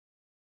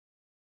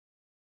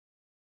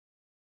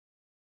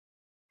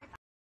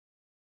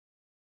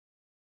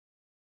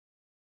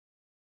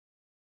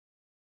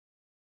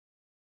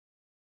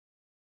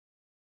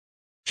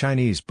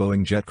Chinese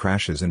Boeing jet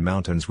crashes in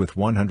mountains with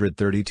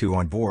 132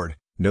 on board,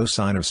 no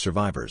sign of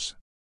survivors.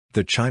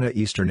 The China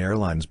Eastern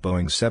Airlines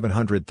Boeing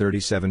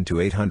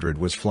 737-800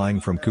 was flying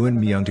from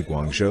Kunming to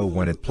Guangzhou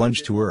when it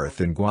plunged to earth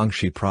in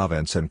Guangxi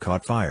province and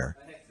caught fire.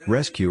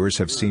 Rescuers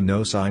have seen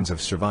no signs of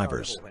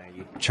survivors.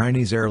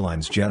 Chinese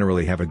airlines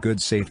generally have a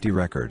good safety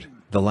record.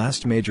 The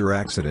last major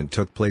accident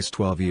took place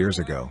 12 years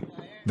ago.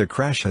 The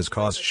crash has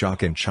caused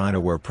shock in China,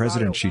 where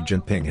President Xi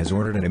Jinping has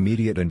ordered an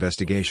immediate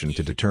investigation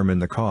to determine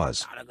the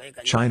cause.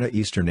 China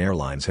Eastern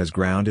Airlines has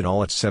grounded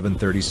all its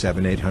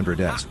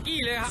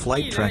 737-800s.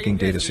 Flight tracking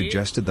data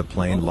suggested the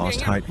plane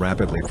lost height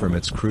rapidly from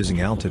its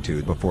cruising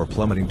altitude before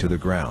plummeting to the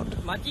ground.